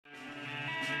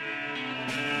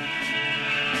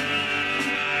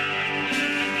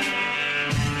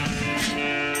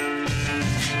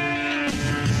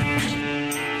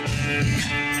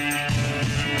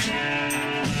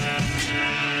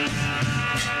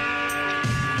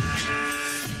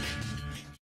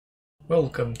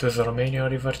Welcome to the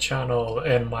Romanian Reaver channel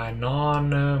and my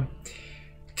non-tin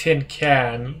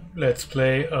can let's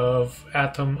play of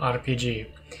Atom RPG.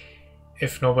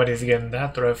 If nobody's getting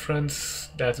that reference,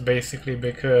 that's basically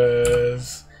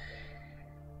because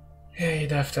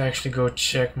you'd have to actually go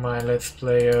check my let's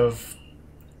play of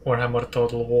Warhammer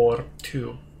Total War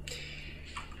 2.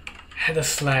 Had a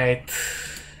slight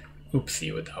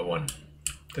oopsie with that one,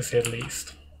 to say the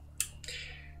least.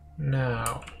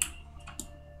 Now,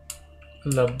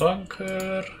 the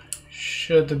bunker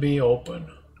should be open.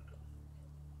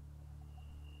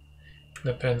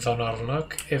 Depends on our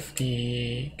luck if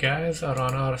the guys are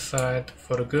on our side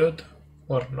for good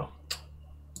or not.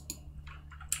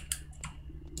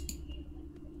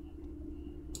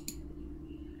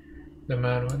 The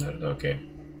man withered, okay.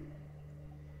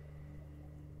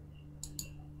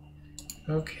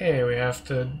 Okay, we have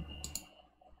to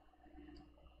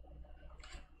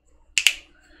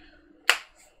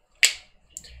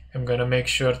I'm gonna make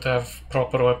sure to have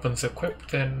proper weapons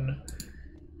equipped and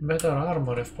better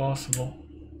armor if possible.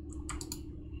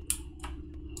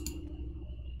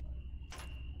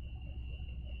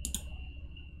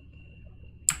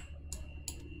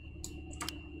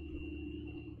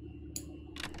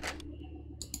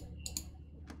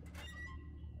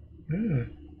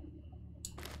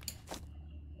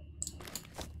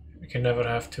 We can never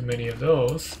have too many of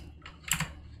those.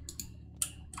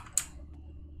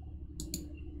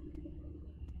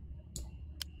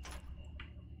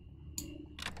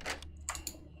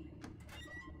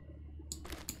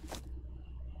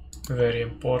 Very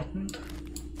important.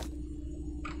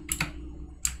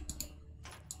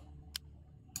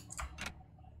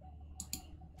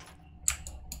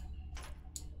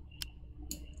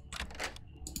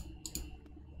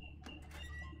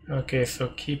 Okay, so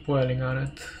keep whiling on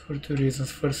it for two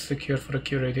reasons. First, secure for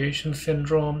acute radiation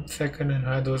syndrome. Second, in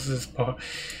high doses power.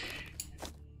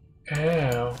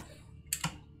 Ow.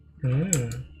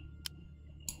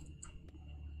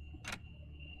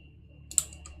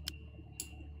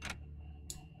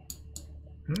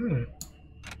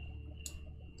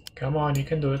 Come on, you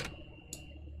can do it.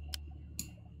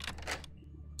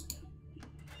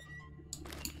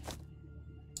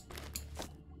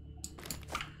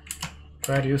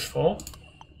 Quite useful.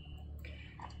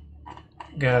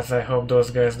 Guys, I hope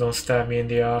those guys don't stab me in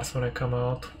the arse when I come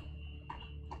out.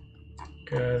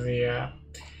 Cause yeah,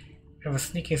 I have a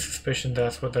sneaking suspicion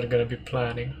that's what they're gonna be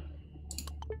planning.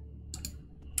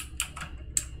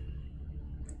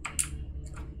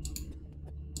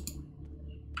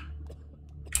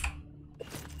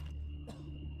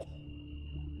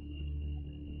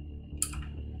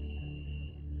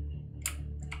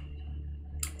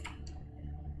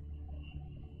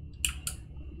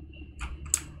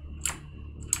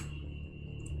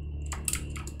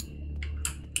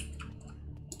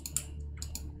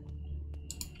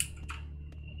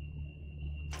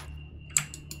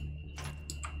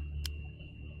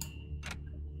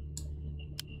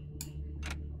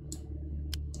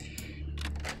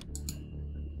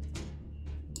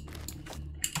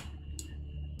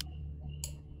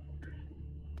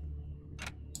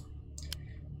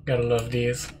 Gotta love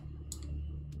these.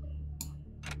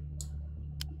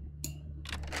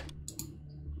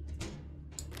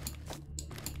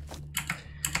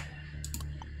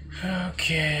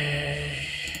 Okay.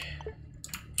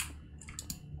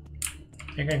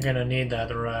 I think I'm gonna need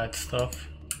that rat stuff.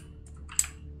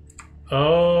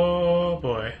 Oh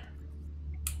boy.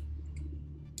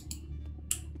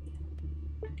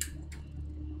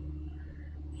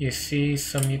 You see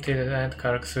some mutated ant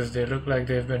carcasses. They look like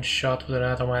they've been shot with an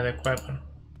automatic weapon.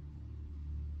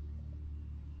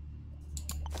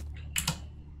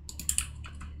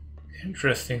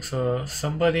 Interesting, so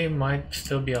somebody might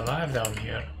still be alive down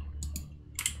here.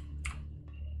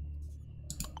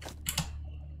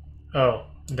 Oh,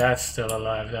 that's still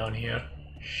alive down here.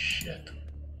 Shit.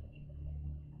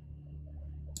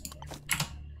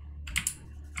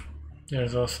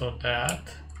 There's also that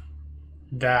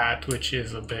which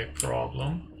is a big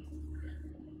problem.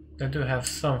 They do have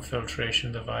some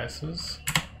filtration devices,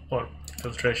 or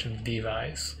filtration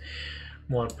device,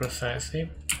 more precisely.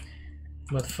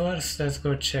 But first, let's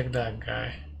go check that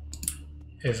guy.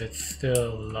 Is it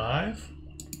still alive?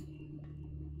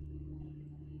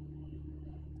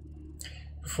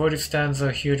 Before it stands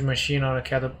a huge machine on a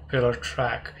caterpillar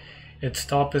track. Its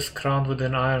top is crowned with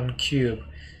an iron cube,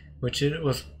 which it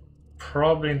was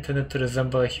probably intended to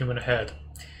resemble a human head.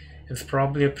 It's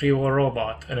probably a pre-war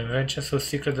robot, an invention so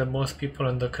secret that most people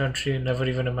in the country never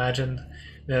even imagined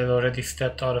they had already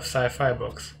stepped out of sci-fi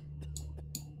books.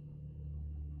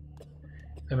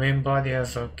 The main body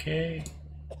has okay.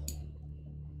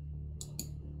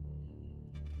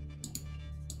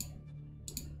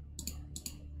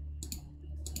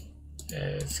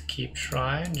 Let's keep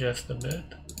trying just a bit.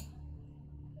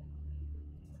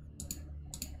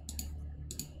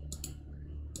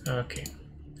 Okay.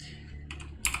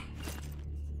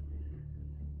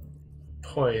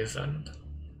 Poisoned.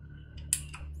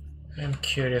 I'm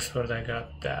curious where I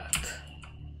got that.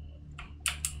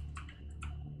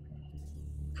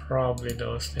 Probably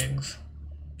those things.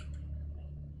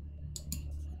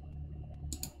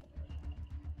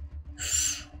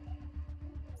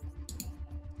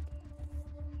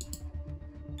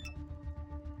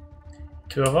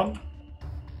 Two of them.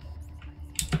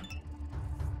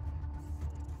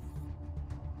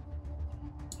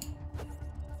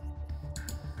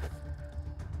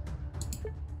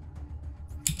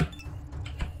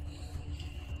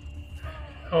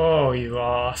 Oh, you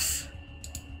ass.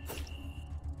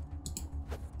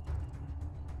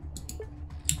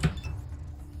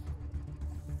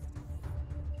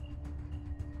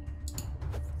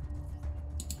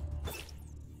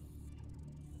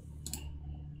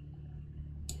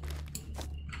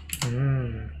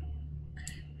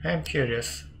 I'm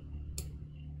curious.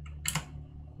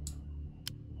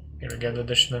 Here we get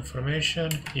additional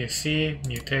information. You see,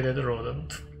 mutated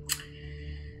rodent.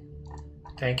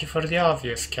 Thank you for the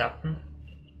obvious, Captain.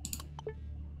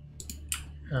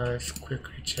 Let's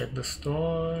quickly check the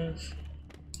stores.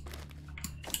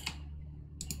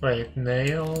 Wait,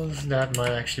 nails? That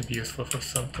might actually be useful for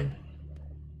something.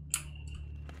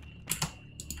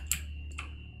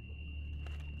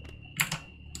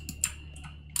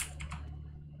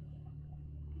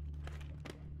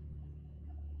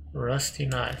 Rusty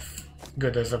knife.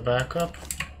 Good as a backup.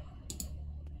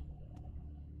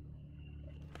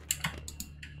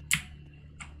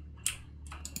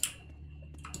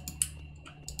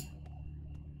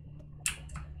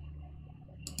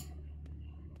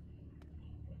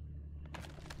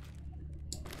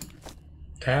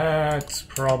 That's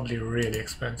probably really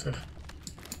expensive.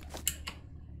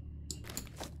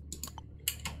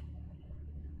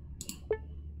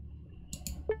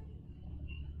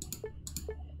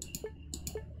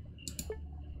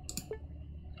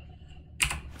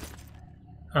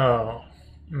 Oh.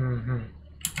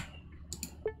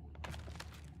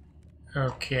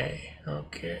 Okay,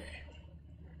 okay.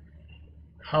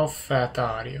 How fat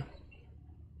are you?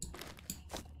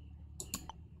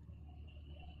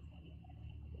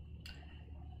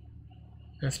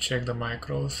 Let's check the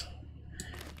micros.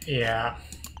 Yeah.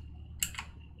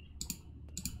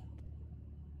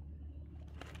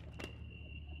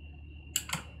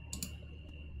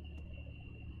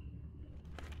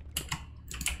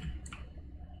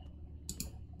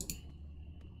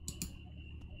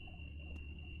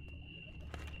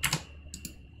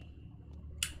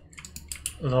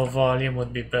 Low volume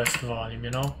would be best volume,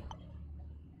 you know?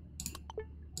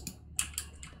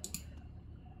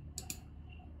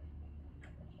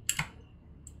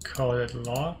 Coded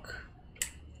lock.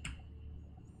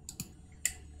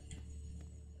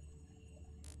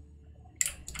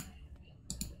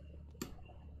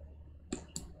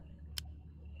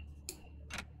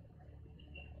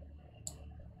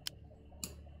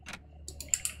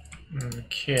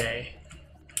 Okay.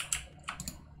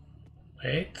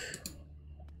 Wait.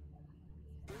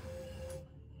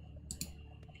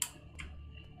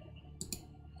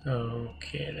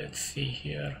 Okay, let's see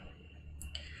here.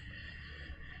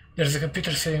 There's a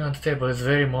computer sitting on the table. It's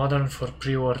very modern for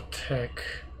pre-war tech.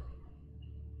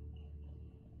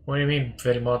 What do you mean,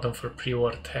 very modern for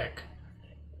pre-war tech?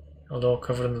 Although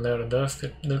covered in layer of dust,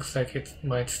 it looks like it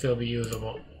might still be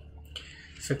usable.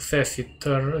 Success. You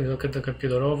look at the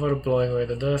computer over, blowing away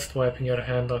the dust, wiping your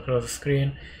hand across the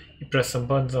screen. You press some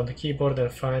buttons on the keyboard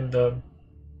and find the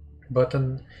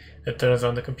button that turns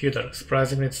on the computer.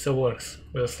 Surprisingly, it still works.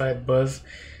 With a slight buzz,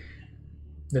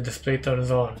 the display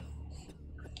turns on,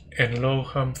 and a low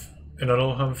hum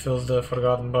fills the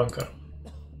forgotten bunker.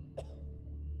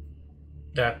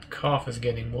 That cough is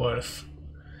getting worse.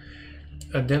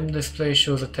 A dim display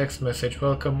shows a text message.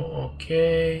 Welcome,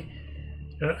 okay.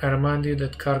 I remind you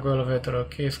that cargo elevator,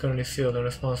 okay, is currently sealed in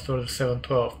response to Order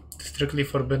 712. It's strictly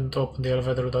forbidden to open the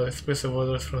elevator without explicit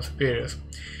orders from superiors.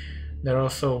 There are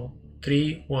also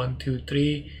 3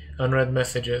 unread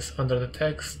messages. Under the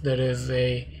text, there is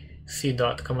a C.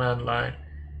 command line.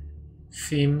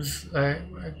 Seems like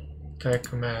type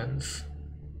commands.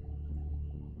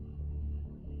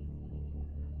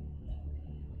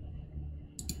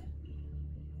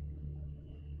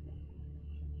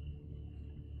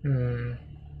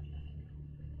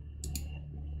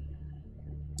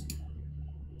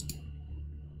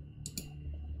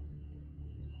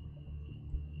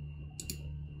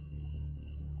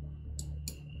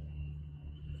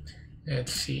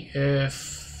 Let's see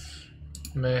if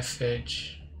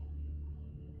message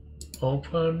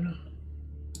open.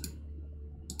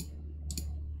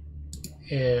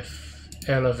 If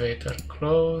elevator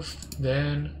closed,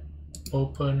 then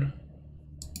open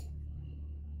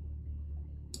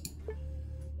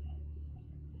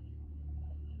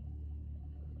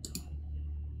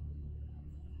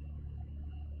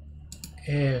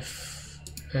if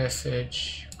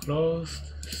message closed,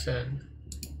 send.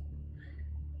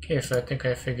 Okay, so I think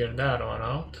I figured that one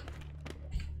out.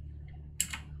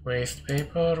 Waste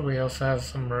paper, we also have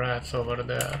some rats over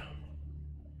there.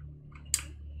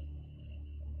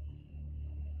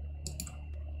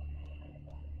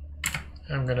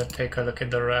 I'm gonna take a look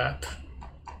at the rat.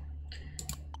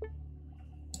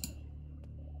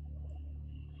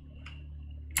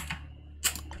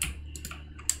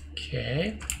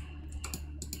 Okay.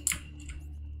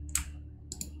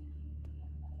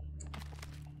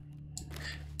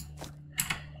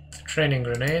 It's a training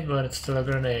grenade, but it's still a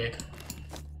grenade.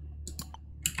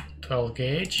 12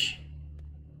 gauge.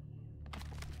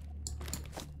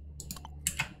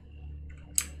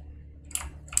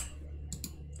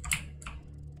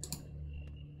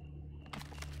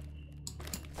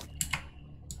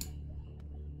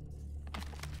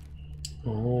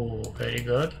 Ooh, very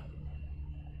good.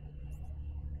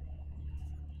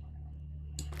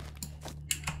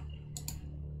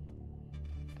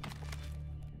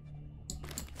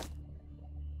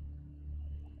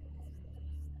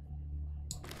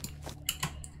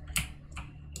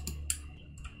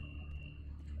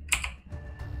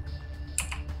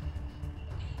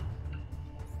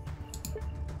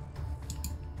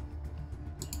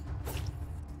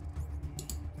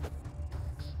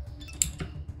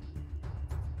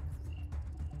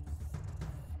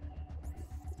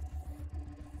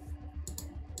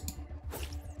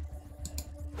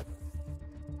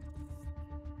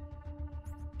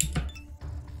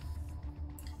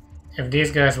 If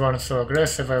these guys weren't so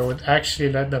aggressive, I would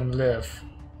actually let them live.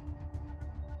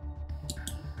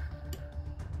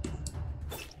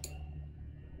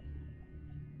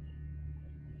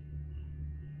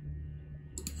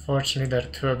 Fortunately, they're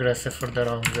too aggressive for their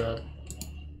own good.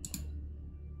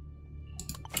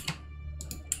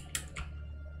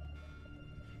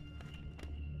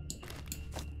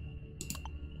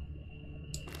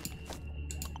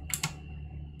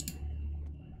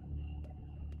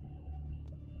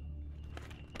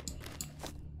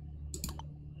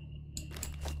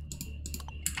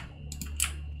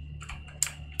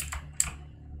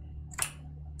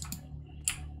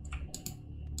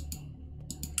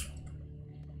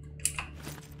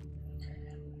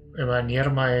 Am I near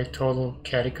my total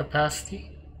carry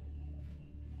capacity?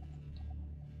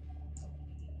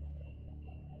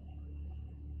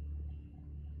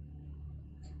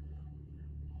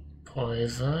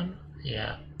 Poison?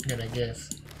 Yeah, I'm gonna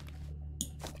guess.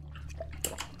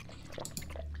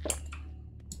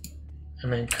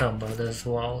 I'm encumbered as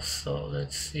well, so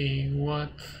let's see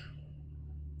what...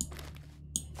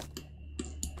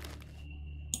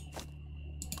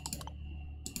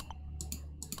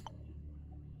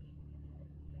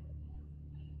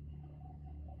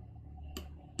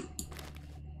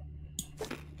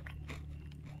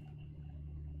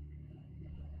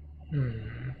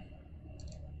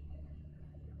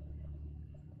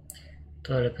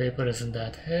 Toilet paper isn't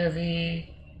that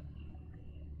heavy.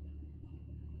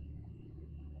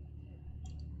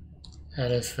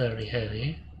 That is very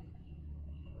heavy.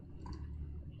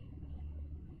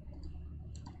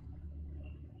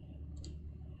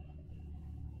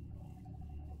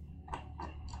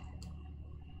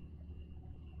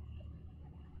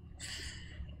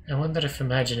 I wonder if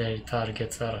imaginary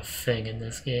targets are a thing in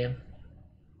this game.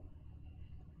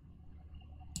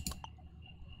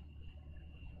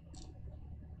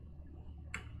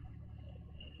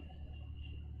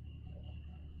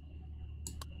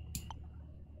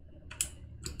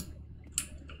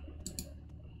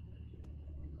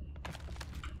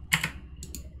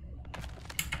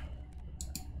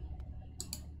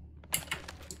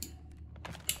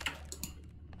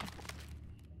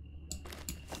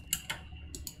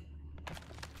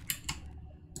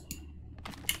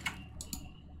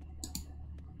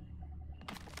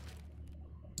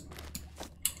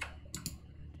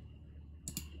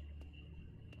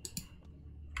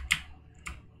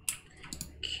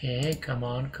 Okay, come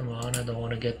on, I don't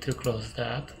want to get too close to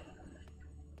that.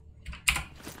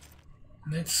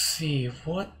 Let's see,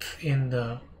 what in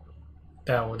the...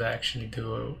 That would actually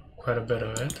do quite a bit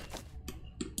of it.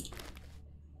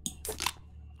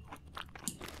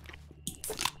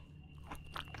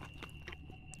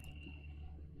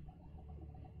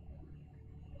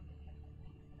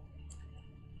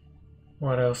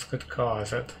 What else could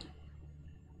cause it?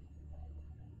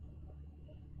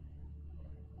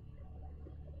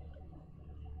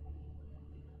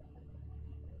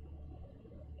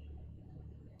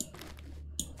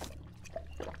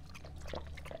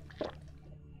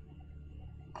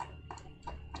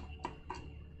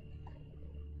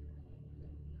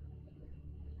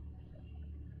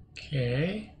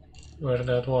 Okay, where'd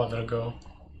that water go?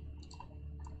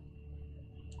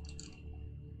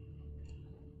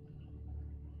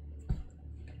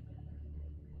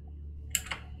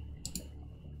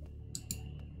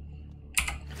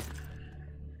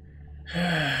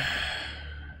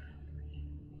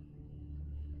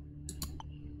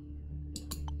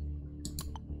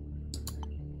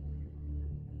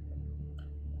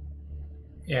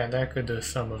 Yeah, that could do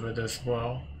some of it as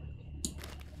well.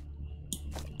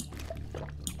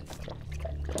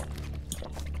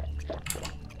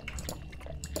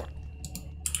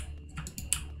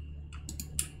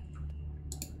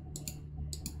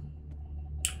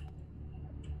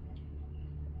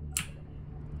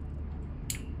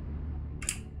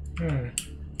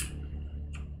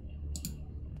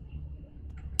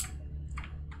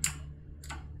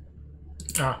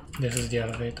 Ah, this is the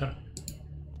elevator.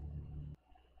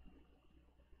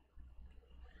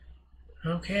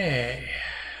 Okay.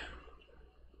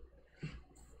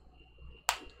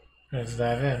 Let's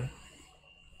dive in.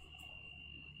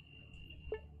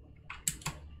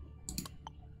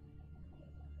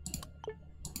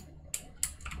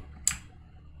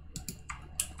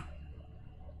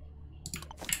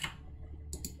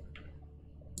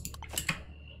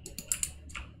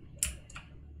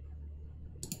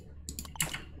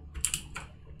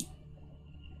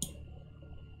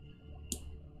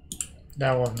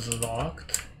 That one's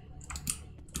locked.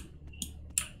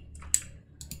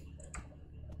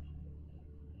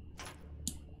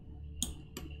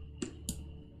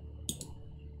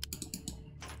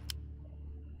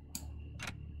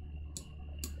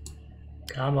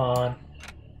 Come on.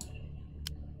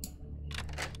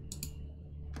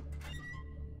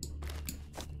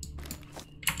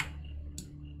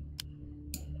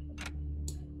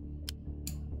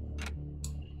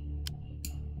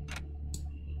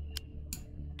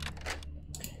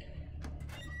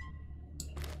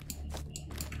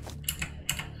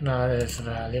 Now it's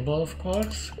valuable, of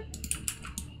course.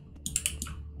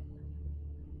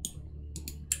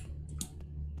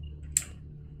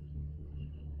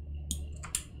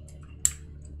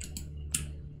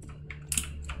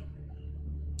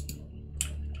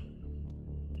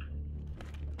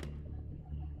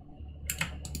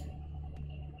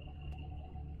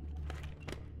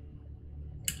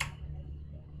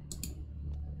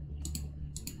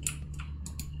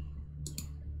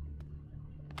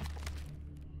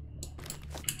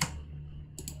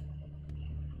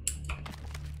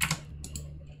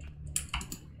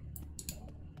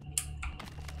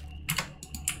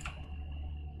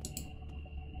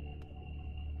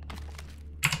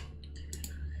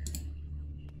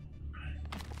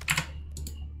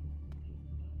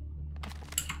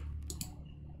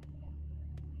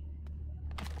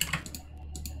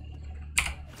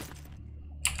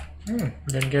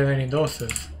 Didn't get any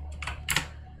doses.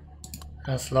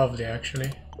 That's lovely,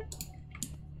 actually.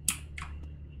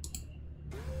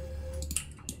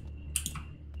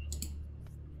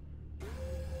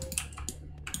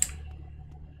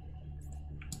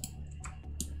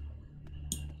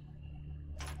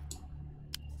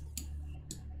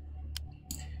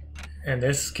 And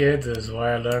this, kids, is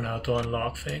why I learn how to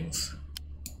unlock things.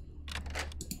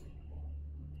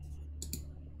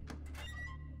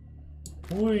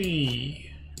 Whee!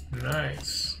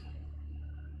 Nice.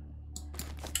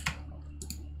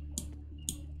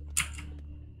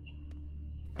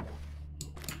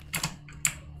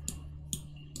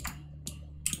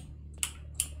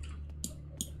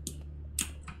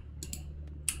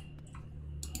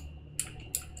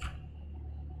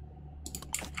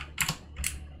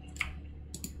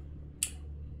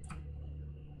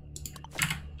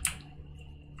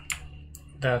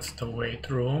 That's the weight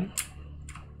room.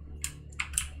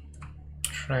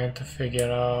 Trying to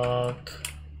figure out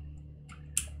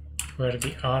where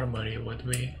the armory would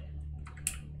be.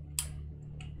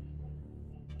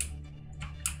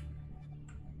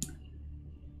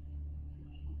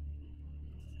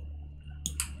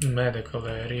 Medical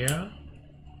area.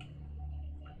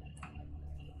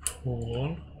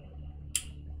 Pool.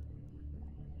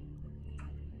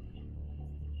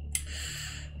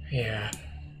 Yeah.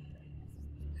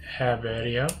 Hab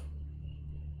area.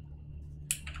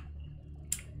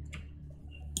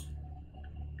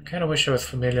 Kinda wish I was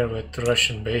familiar with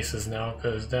Russian bases now,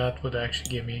 because that would actually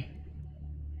give me...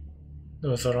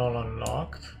 Those are all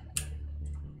unlocked.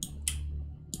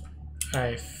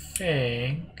 I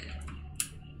think...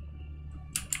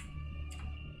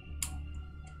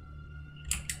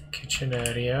 Kitchen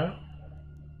area.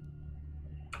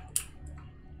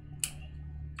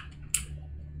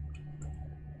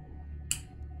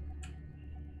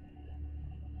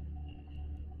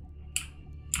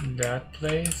 That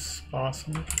place,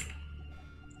 possible.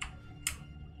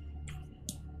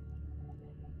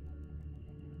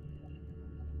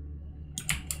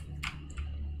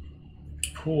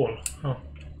 Pool. Oh.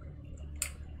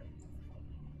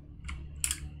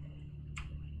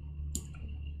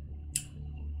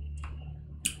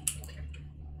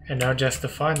 And now just to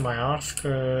find my arse,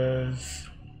 cause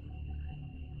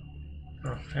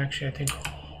oh, actually I think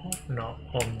no,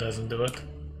 home doesn't do it.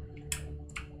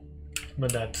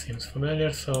 But that seems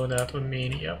familiar, so that would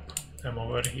mean yep, I'm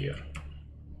over here.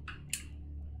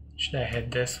 Should I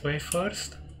head this way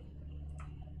first?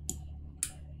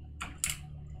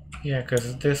 Yeah,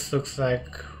 because this looks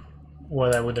like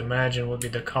what I would imagine would be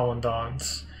the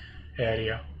commandant's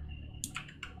area.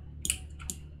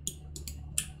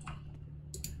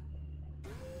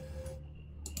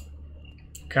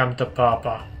 Come to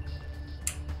Papa.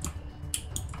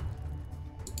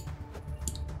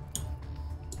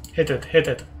 Hit it, hit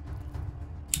it.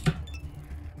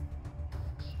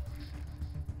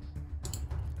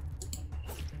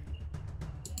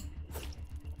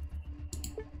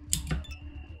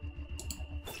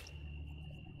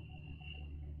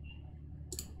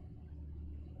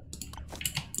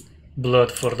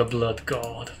 Blood for the blood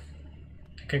god.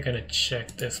 I think I'm gonna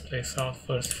check this place out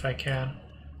first if I can.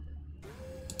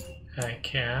 I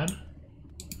can.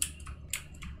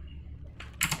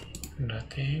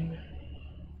 Nothing.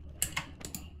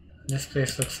 This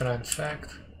place looks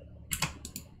ransacked.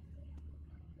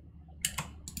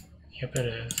 Yep, it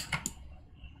is.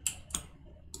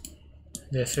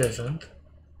 This isn't.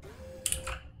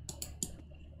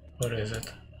 What is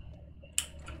it?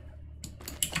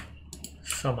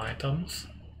 Some items.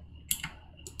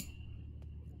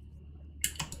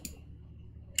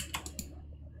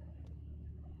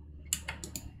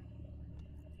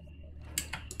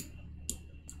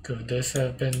 Could this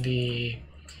have been the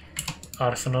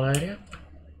arsenal area?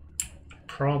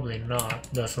 Probably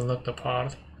not. Doesn't look the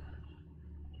part.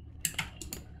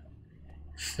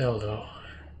 Still though.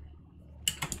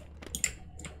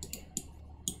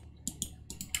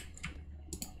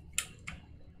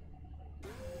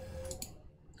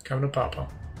 Come to Papa.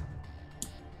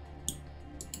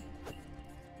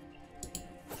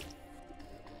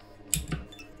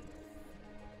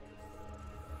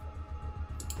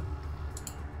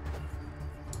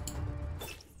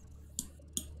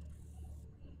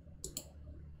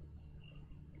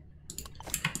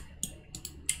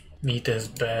 Meat is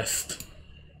best.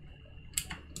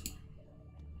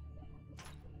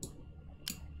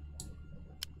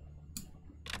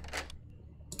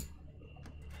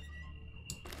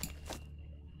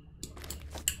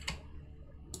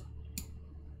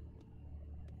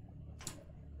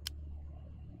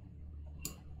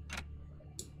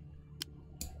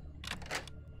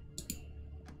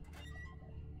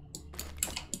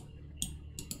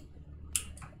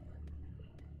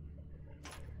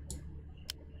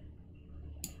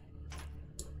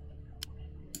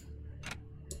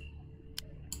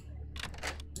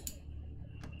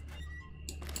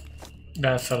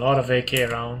 That's a lot of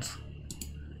AK rounds.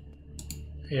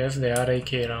 Yes, they are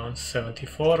AK rounds.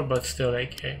 74, but still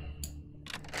AK.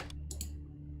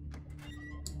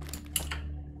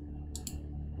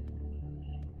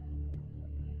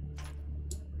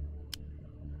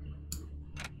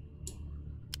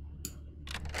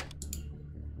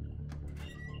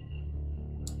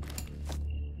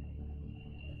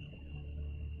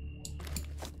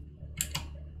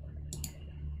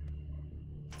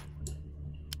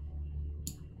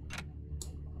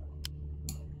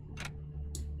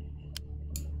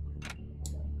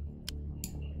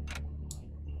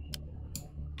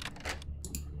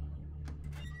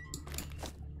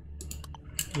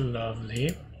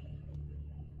 Lovely.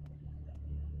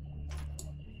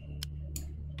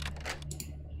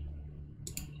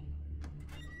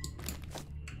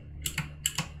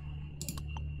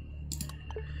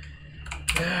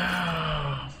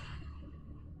 Now,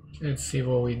 let's see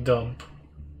what we dump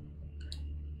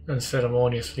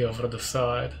unceremoniously over the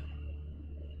side.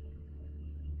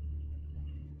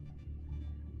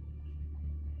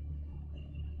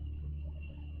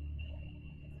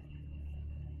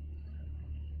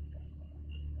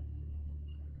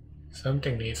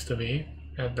 Something needs to be,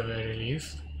 at the very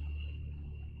least.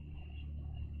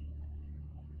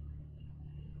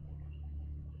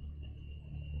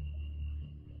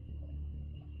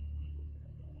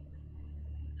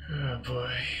 Oh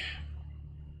boy.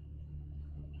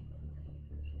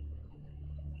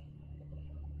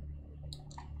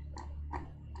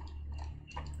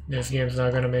 This game's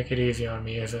not gonna make it easy on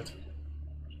me, is it?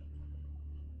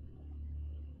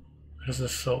 Where's the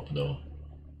soap though?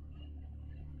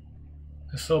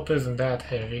 The soap isn't that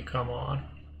heavy, come on.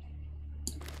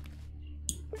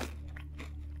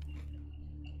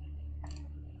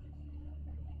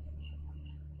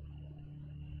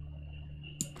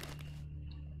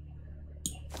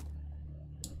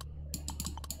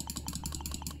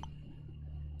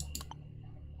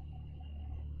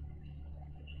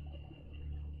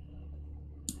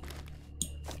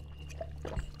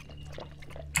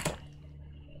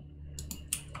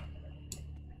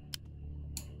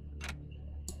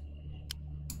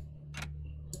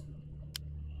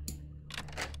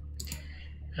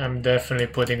 I'm definitely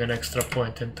putting an extra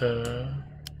point into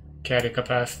carry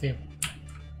capacity.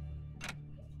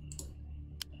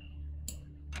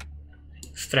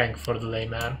 Strength for the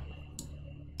layman.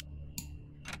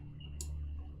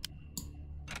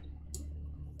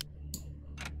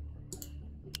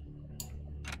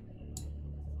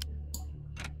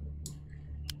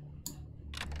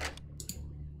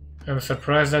 I'm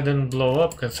surprised I didn't blow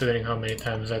up considering how many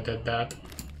times I did that.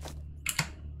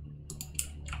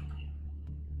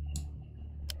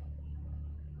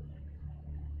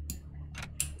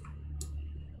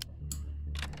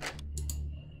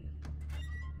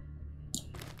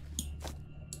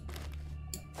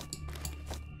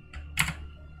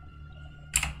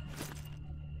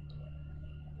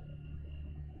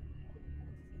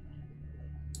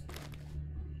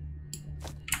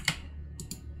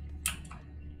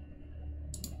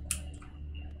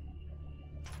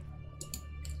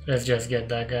 Let's just get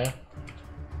that guy.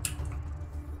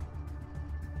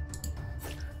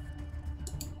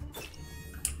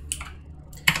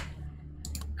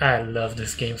 I love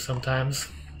this game sometimes.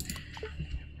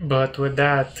 But with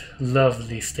that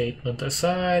lovely statement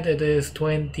aside, it is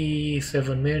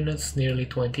 27 minutes, nearly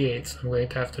 28, so I'm going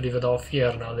to have to leave it off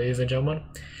here now, ladies and gentlemen.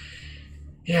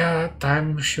 Yeah,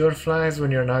 time sure flies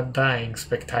when you're not dying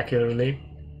spectacularly.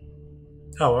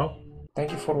 Oh well.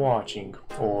 Thank you for watching,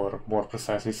 or more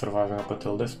precisely surviving up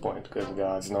until this point, because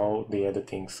gods know the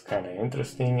editing's kinda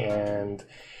interesting and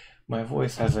my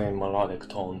voice has a melodic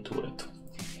tone to it.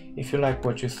 If you like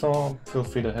what you saw, feel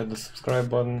free to hit the subscribe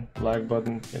button, like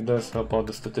button. It does help out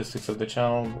the statistics of the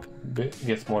channel,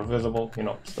 gets more visible, you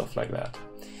know, stuff like that.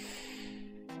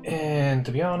 And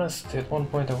to be honest, at one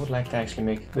point I would like to actually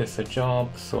make this a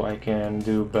job so I can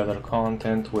do better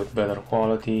content with better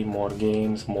quality, more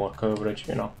games, more coverage,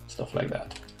 you know, stuff like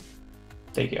that.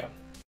 Take care.